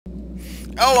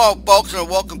Hello folks, and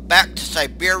welcome back to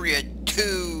Syberia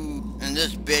 2. In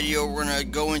this video we're going to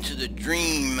go into the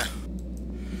dream.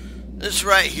 This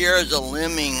right here is a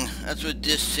lemming. That's what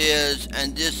this is,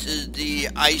 and this is the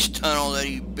ice tunnel that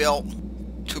he built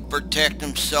to protect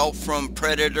himself from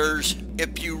predators.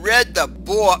 If you read the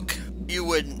book, you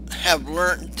would have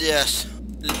learned this.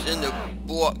 It's in the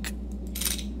book.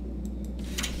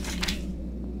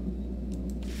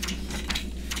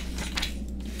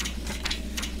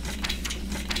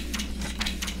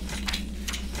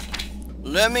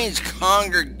 Lemmings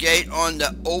congregate on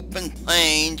the open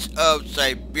plains of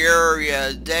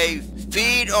Syberia. They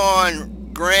feed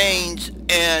on grains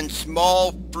and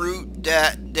small fruit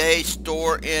that they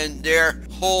store in their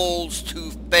holes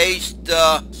to face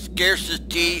the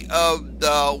scarcity of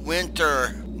the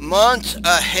winter. Months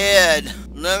ahead,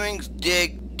 lemmings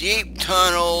dig deep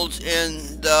tunnels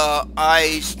in the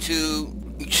ice to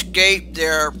escape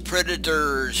their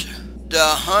predators. The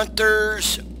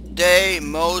hunters they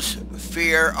most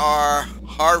fear are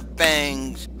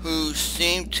harpangs, who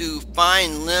seem to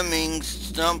find lemmings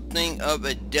something of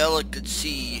a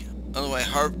delicacy. By the way,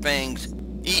 harpangs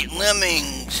eat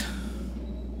lemmings.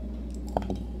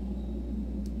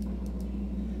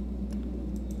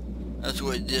 That's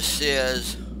what this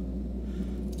says.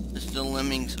 It's the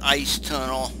lemmings ice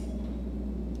tunnel.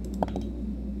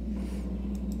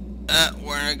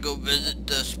 We're gonna go visit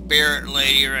the spirit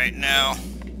lady right now.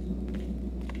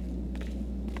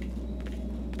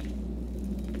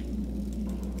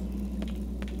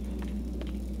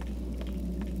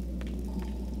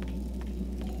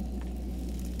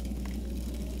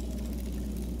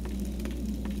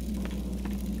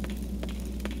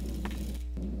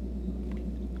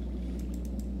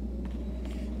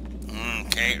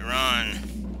 Kate, run.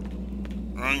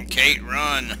 Run, Kate,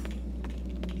 run.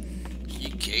 See,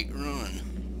 Kate, run.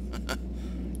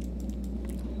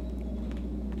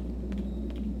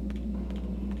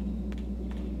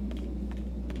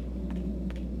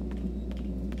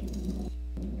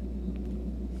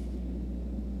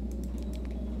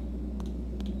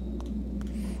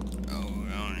 Oh,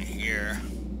 down here.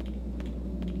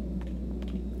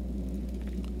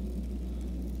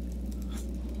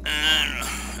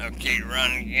 Okay,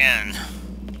 run again.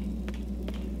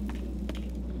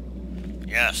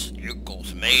 Yes,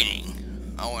 Euclid's mating.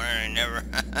 I never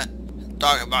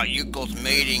talk about Euclid's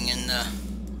mating in the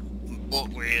book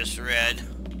we just read.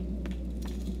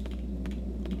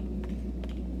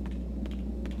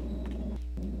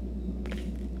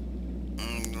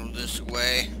 Go this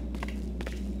way.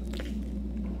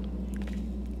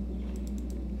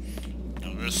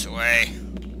 Go this way.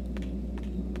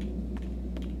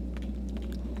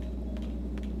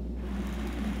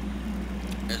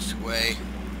 This way.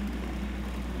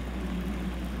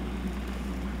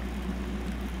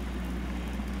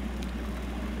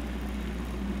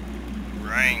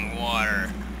 Running water.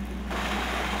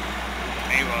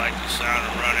 Maybe I like the sound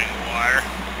of running water.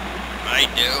 I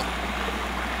do.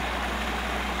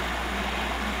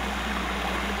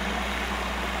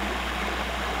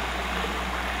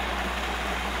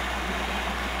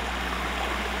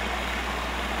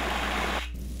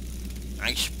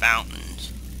 Nice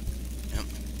fountains. Yep.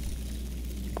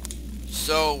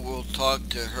 So we'll talk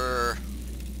to her.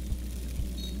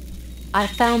 I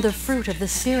found the fruit of the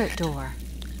spirit door.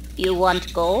 You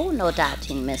won't go, no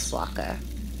doubting, Miss Walker.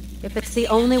 If it's the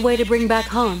only way to bring back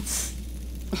Hans.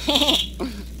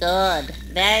 Good,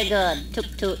 very good.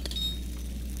 Toot toot.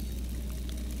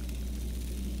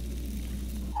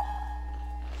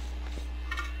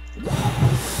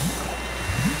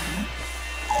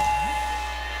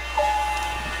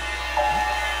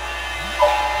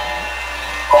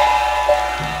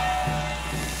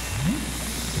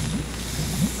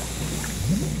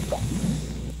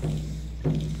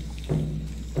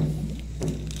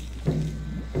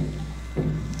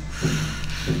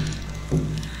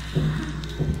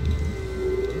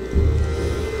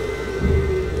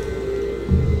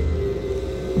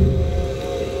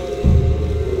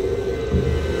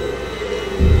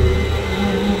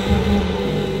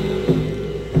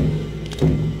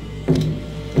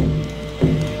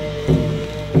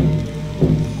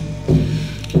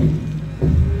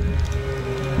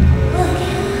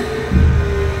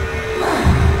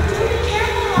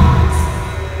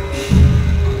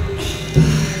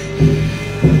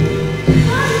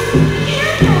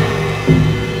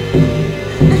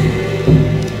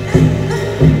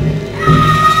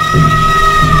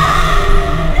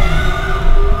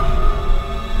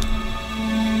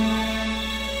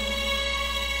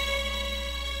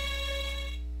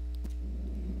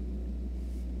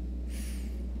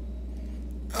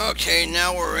 Okay,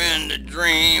 now we're in the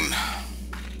dream.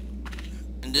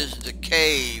 And this is the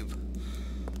cave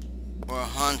where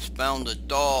Hans found the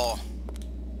doll.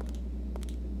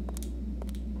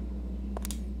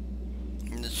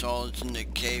 And that's all that's in the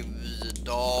cave is the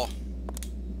doll.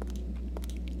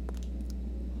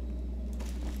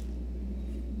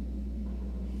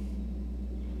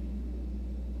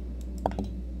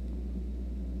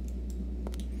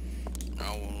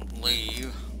 I will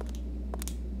leave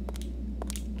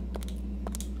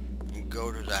and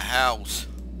go to the house.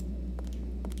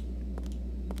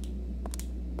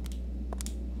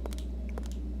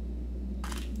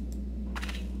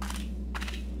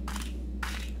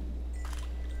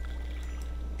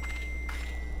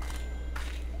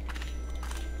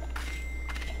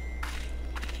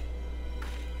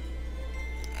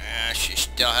 She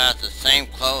still has the same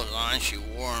clothes on she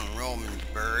wore in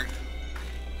Romansburg.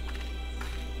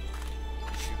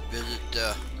 She visited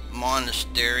the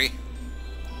monastery.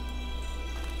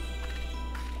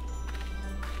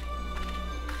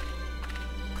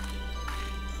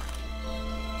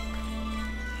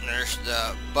 There's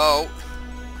the boat.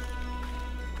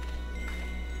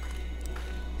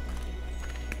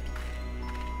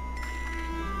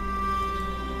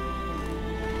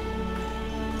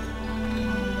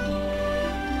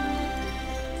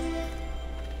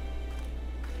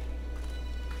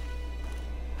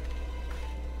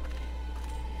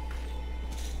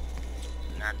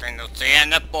 Nothing to see in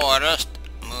the forest.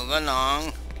 Moving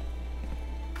on.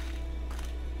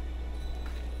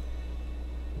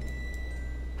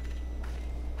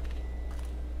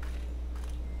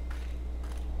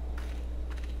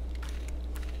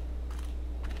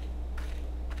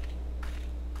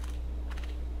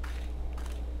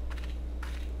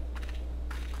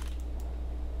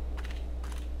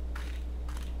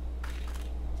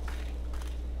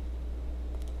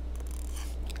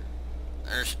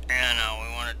 There's Anna.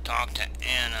 We want to talk to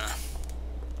Anna.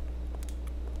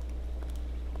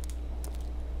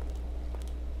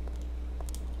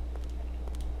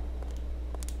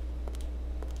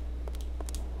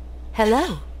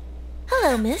 Hello.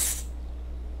 Hello, miss.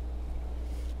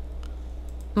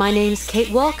 My name's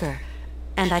Kate Walker,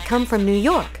 and I come from New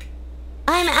York.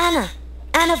 I'm Anna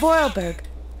Vorarlberg.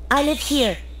 I live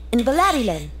here, in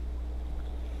Valadilen.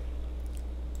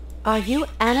 Are you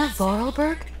Anna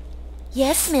Vorarlberg?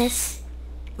 Yes, miss.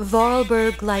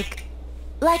 Vorarlberg like...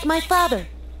 Like my father,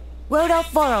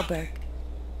 Rodolph Vorarlberg.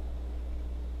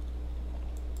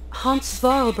 Hans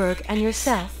Vorarlberg and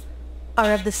yourself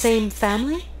are of the same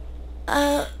family?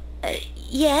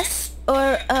 Yes,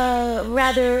 or,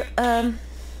 rather,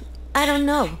 I don't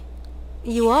know.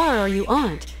 You are or you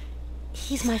aren't.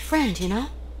 He's my friend, you know?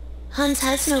 Hans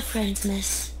has no friends,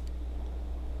 miss.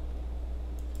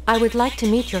 I would like to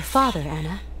meet your father,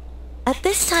 Anna. At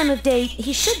this time of day,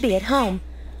 he should be at home.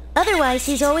 Otherwise,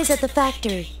 he's always at the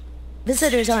factory.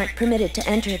 Visitors aren't permitted to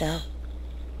enter, though.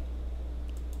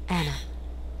 Anna,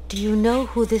 do you know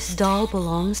who this doll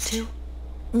belongs to?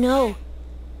 No,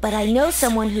 but I know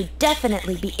someone who'd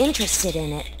definitely be interested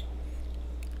in it.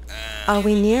 Are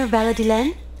we near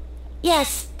Valadilen?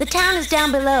 Yes, the town is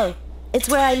down below. It's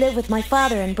where I live with my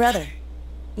father and brother.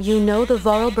 You know the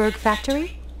Vorarlberg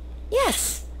factory?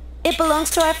 Yes, it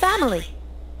belongs to our family.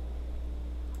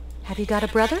 Have you got a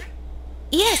brother?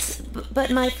 Yes, but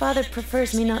my father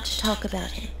prefers me not to talk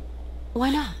about him.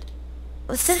 Why not?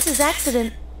 Since his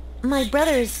accident, my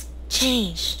brother has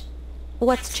changed.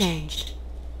 What's changed?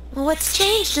 What's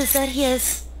changed is that he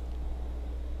has...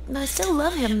 I still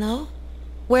love him, though.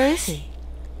 Where is he?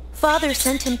 Father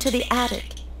sent him to the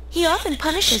attic. He often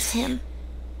punishes him.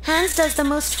 Hans does the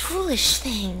most foolish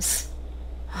things.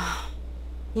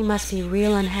 He must be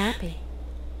real unhappy.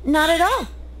 Not at all.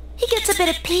 He gets a bit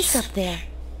of peace up there.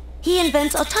 He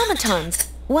invents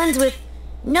automatons, ones with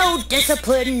no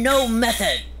discipline, no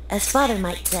method, as Father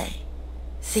might say.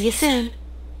 See you soon.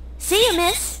 See you,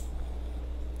 miss.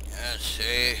 Let's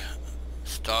see.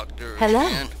 Stalked her Hello.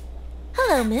 again.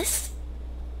 Hello, miss.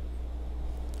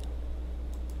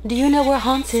 Do you know where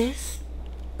Hans is?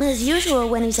 As usual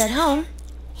when he's at home,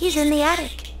 he's in the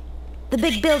attic. The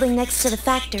big building next to the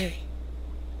factory.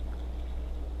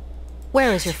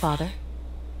 Where is your father?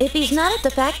 If he's not at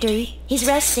the factory, he's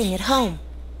resting at home.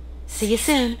 See you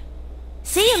soon.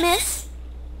 See you, miss.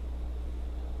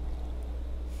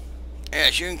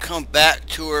 Yes, you can come back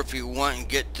to her if you want and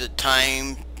get the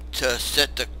time to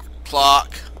set the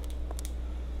clock.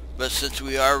 But since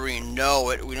we already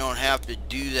know it, we don't have to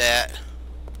do that.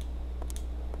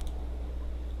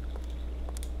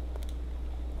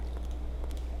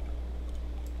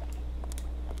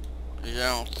 I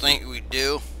don't think we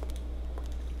do.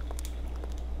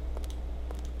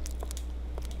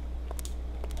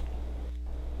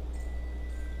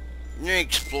 You can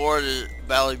explore the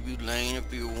Valley View Lane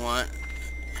if you want.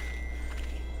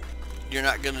 You're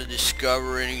not going to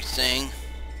discover anything.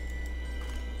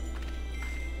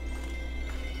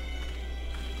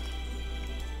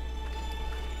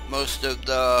 Most of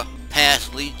the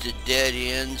path leads to dead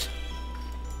ends.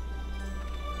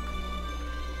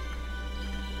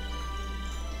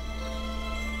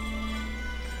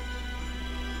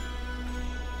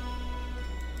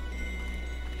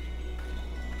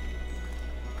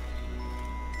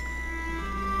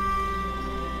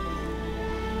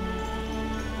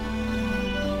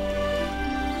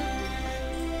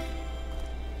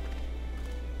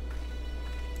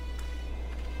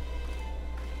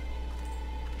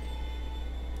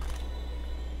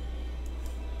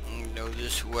 Go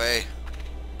this way.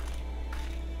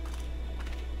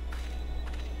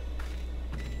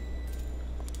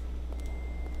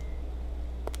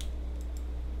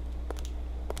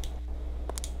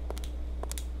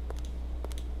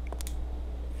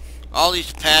 All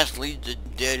these paths lead to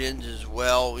dead ends as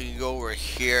well. We can go over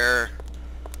here.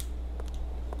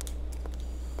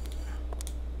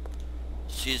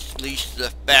 See, it's leads to the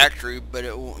factory, but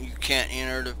it won't, you can't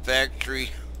enter the factory.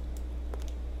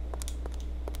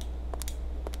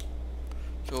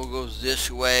 So it goes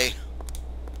this way.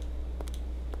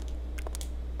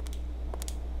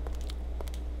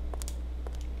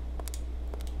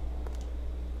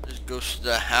 This goes to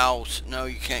the house. No,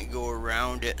 you can't go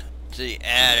around it. To the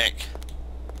attic.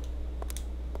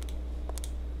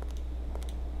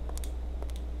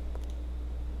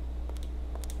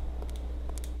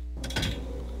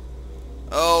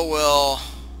 Oh well.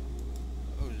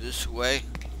 Go this way.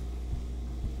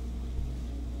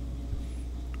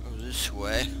 This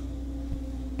way.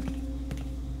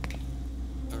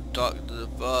 Or talk to the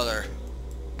father.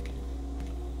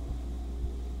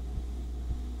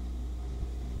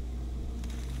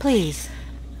 Please,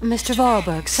 Mr.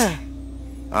 Wahlberg, sir.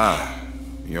 Ah,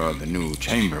 you're the new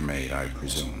chambermaid, I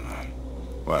presume.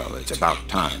 Well, it's about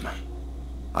time.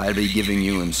 I'll be giving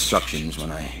you instructions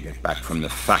when I get back from the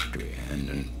factory, and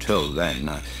until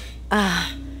then,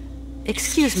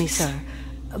 Excuse me, sir,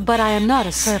 but I am not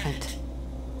a servant.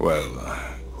 Well,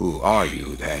 who are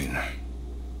you then?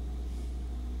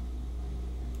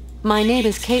 My name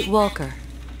is Kate Walker.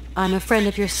 I'm a friend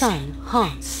of your son,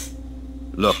 Hans.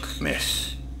 Look,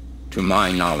 miss. To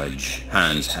my knowledge,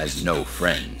 Hans has no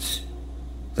friends.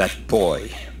 That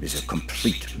boy is a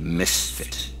complete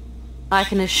misfit. I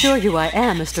can assure you I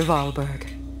am, Mr. Wahlberg.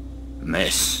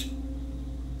 Miss,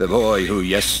 the boy who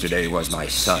yesterday was my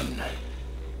son,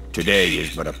 today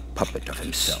is but a puppet of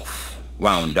himself,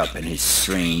 wound up in his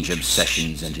strange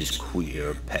obsessions and his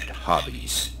queer pet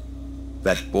hobbies.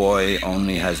 That boy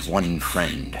only has one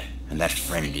friend, and that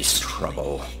friend is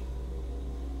trouble.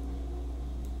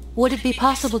 Would it be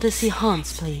possible to see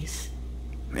Hans, please?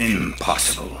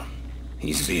 Impossible.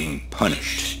 He's being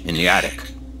punished in the attic.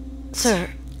 Sir,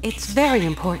 it's very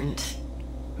important.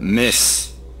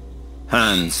 Miss,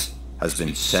 Hans has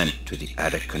been sent to the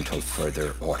attic until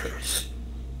further orders.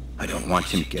 I don't want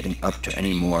him getting up to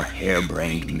any more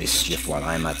harebrained mischief while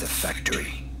I'm at the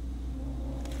factory.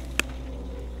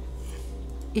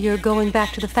 You're going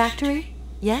back to the factory,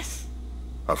 yes?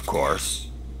 Of course.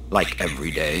 Like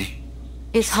every day.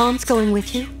 Is Hans going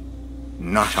with you?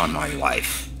 Not on my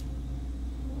life.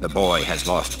 The boy has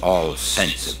lost all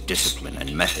sense of discipline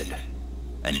and method.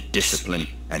 And discipline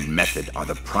and method are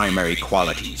the primary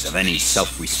qualities of any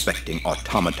self-respecting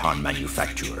automaton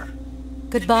manufacturer.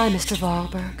 Goodbye, Mr.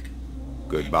 Wahlberg.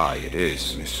 Goodbye it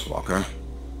is, Miss Walker.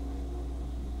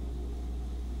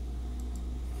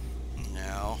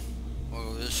 Now, we'll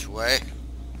go this way.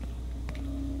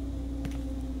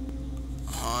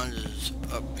 Hans is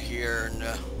up here in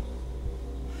the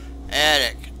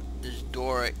attic. This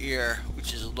door right here,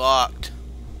 which is locked.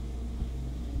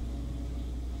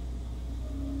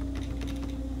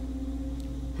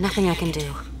 Nothing I can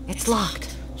do. It's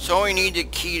locked. So we need the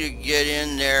key to get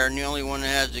in there, and the only one that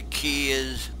has the key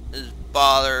is his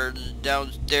father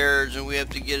downstairs, and we have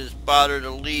to get his father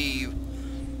to leave.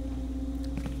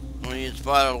 When his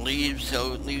father leaves, he'll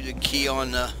leave the key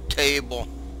on the table.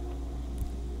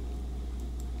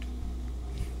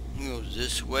 It goes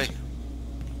this way.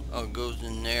 Oh, it goes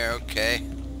in there, okay.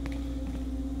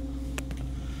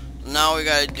 Now we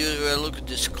gotta do is we gotta look at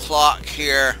this clock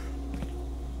here.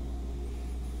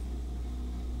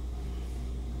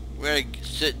 We're gonna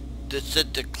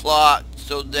set the clock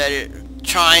so that it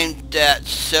chimes at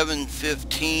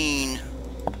 7:15.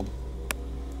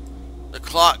 The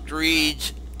clock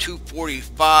reads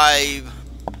 2:45.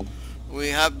 What we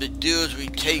have to do is we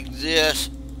take this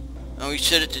and we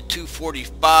set it to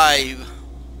 2:45.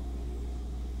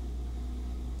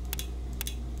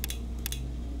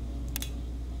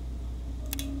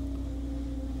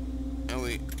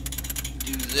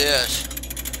 this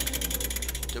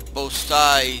to both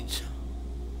sides.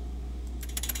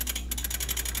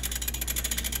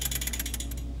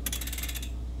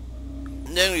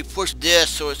 And then we push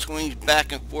this so it swings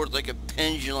back and forth like a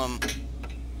pendulum.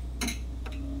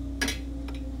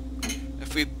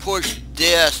 If we push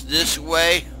this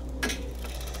way,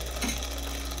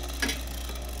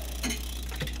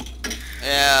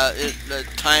 yeah, the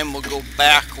time will go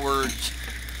backwards.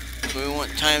 So we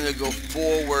want time to go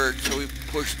forward, so we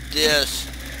push this.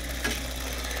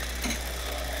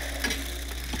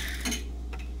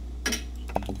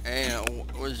 And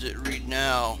what does it read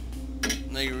now? I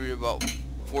think it read about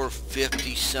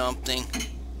 450 something.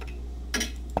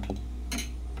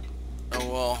 Oh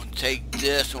well, take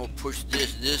this and we'll push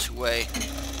this way.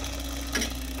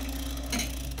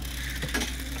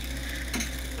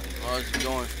 Well, it's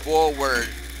going forward.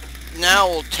 Now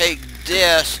we'll take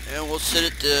this and we'll set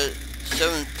it to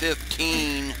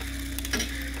 715.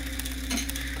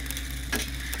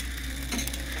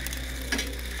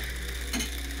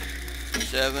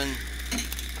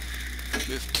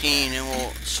 And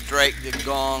we'll strike the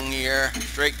gong here,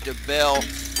 strike the bell.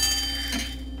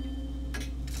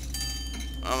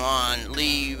 Come on,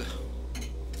 leave.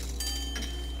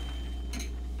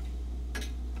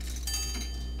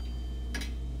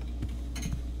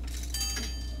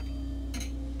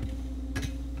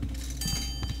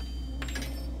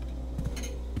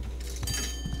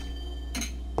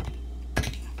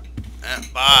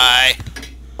 Bye.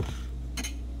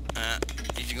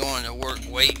 He's going to work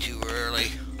way too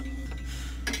early.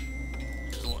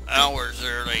 Hours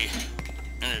early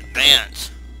in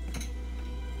advance.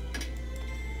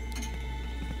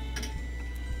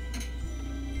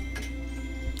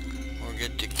 We'll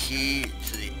get the key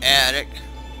to the attic.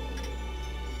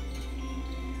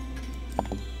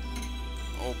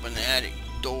 Open the attic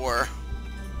door.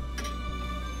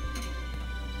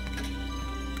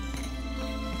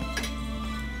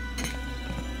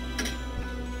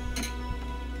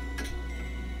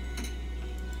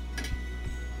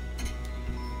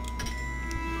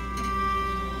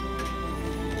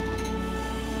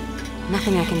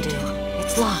 Nothing I can do.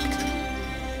 It's locked.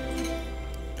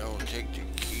 I'll take the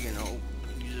key and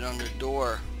use it on the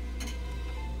door.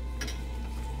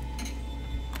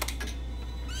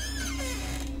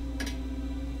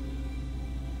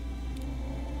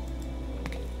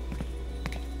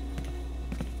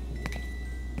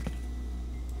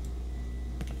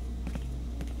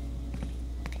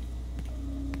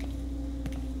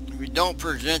 If we don't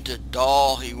present the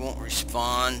doll, he won't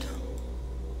respond.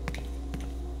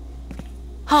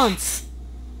 Hans!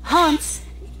 Hans!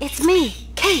 It's me,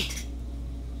 Kate!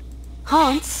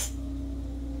 Hans?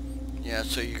 Yeah,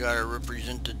 so you gotta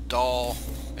represent the doll.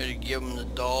 Gotta give him the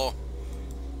doll.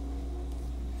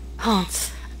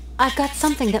 Hans, I've got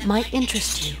something that might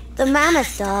interest you. The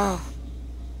mammoth doll.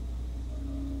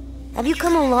 Have you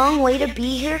come a long way to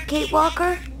be here, Kate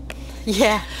Walker?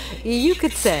 Yeah, you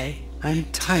could say. I'm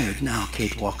tired now,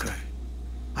 Kate Walker.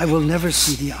 I will never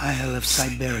see the Isle of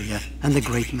Syberia and the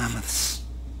great mammoths.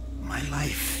 My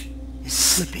life is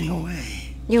slipping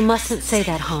away. You mustn't say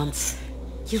that, Hans.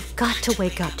 You've got to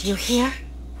wake up, do you hear?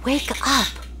 Wake up!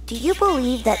 Do you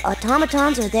believe that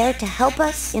automatons are there to help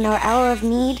us in our hour of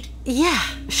need? Yeah,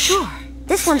 sure.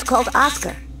 This one's called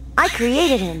Oscar. I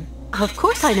created him. Of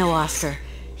course I know Oscar.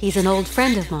 He's an old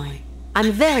friend of mine.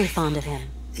 I'm very fond of him.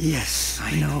 Yes,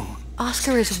 I know.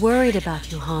 Oscar is worried about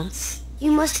you, Hans.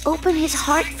 You must open his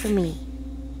heart for me.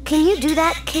 Can you do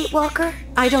that, Kate Walker?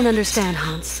 I don't understand,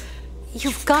 Hans.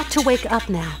 You've got to wake up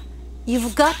now.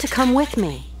 You've got to come with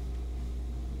me.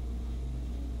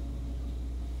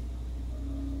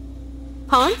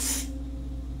 Hans?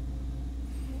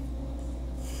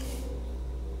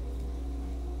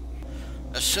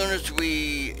 As soon as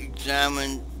we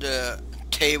examine the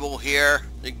table here,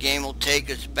 the game will take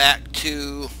us back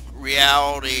to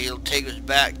reality. It'll take us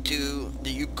back to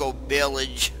the Yuko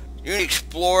village. You can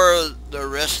explore the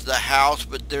rest of the house,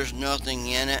 but there's nothing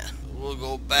in it. We'll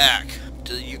go back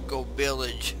to the Yuko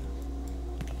village.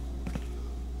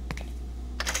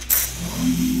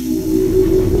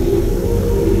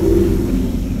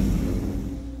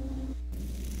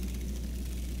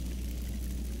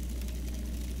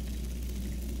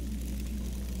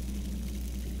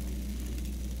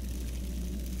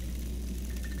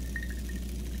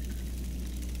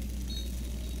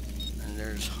 And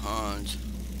there's Hans.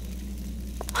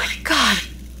 My God!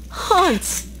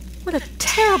 Hans! What a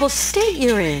terrible state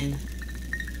you're in.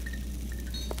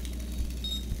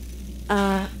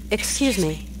 Excuse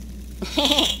me.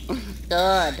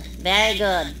 Good. Very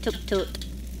good. Toot toot.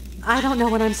 I don't know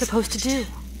what I'm supposed to do.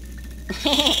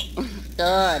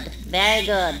 Good. Very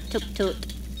good. Toot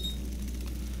toot.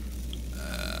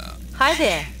 Hi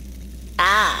there.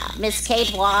 Ah, Miss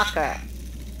Kate Walker.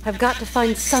 I've got to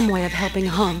find some way of helping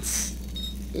Hans.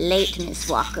 Late, Miss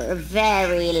Walker.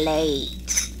 Very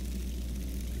late.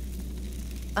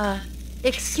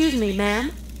 Excuse me,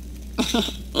 ma'am?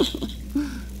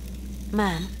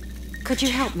 Ma'am, could you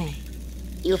help me?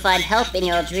 You find help in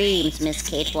your dreams, Miss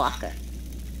Kate Walker.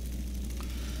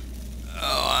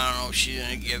 Oh, I don't know if she's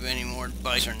gonna give any more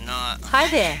advice or not. Hi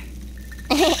there.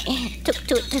 Toot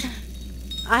toot.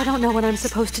 I don't know what I'm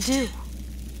supposed to do.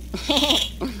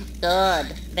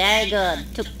 Good. Very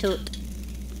good. Toot toot.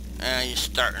 You're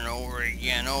starting over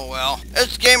again. Oh well.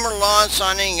 It's Gamer Lawn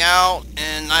signing out,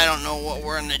 and I don't know what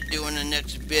we're gonna do in the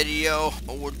next video,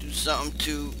 but we'll do something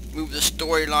to move the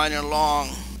storyline along.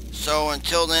 So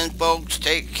until then, folks,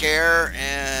 take care,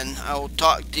 and I will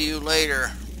talk to you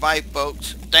later. Bye,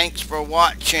 folks. Thanks for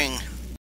watching.